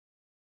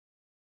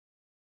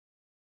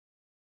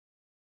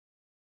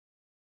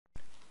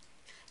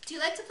Do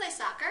you like to play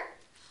soccer?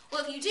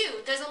 Well, if you do,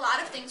 there's a lot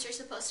of things you're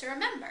supposed to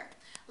remember,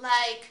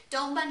 like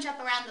don't bunch up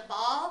around the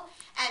ball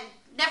and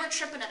never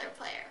trip another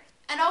player,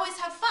 and always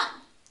have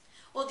fun.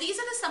 Well, these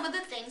are some of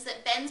the things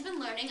that Ben's been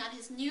learning on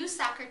his new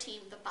soccer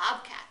team, the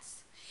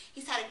Bobcats.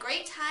 He's had a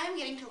great time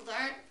getting to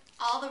learn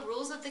all the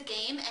rules of the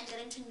game and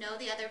getting to know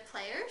the other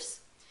players.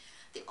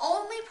 The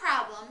only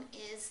problem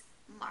is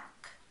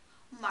Mark.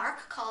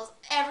 Mark calls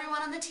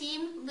everyone on the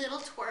team little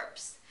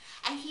twerps,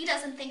 and he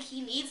doesn't think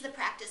he needs the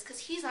practice because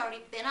he's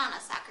already been on a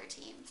soccer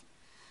team.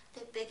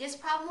 The biggest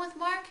problem with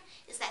Mark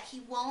is that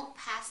he won't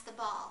pass the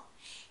ball.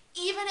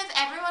 Even if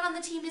everyone on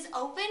the team is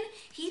open,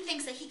 he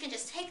thinks that he can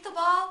just take the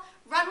ball,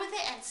 run with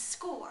it, and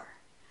score.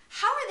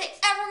 How are they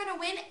ever going to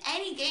win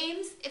any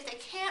games if they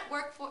can't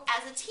work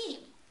as a team?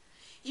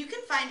 You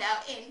can find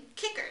out in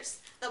Kickers,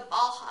 the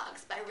Ball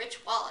Hogs by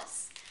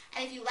Wallace.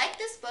 And if you like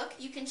this book,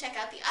 you can check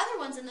out the other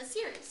ones in the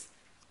series,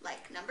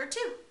 like number 2.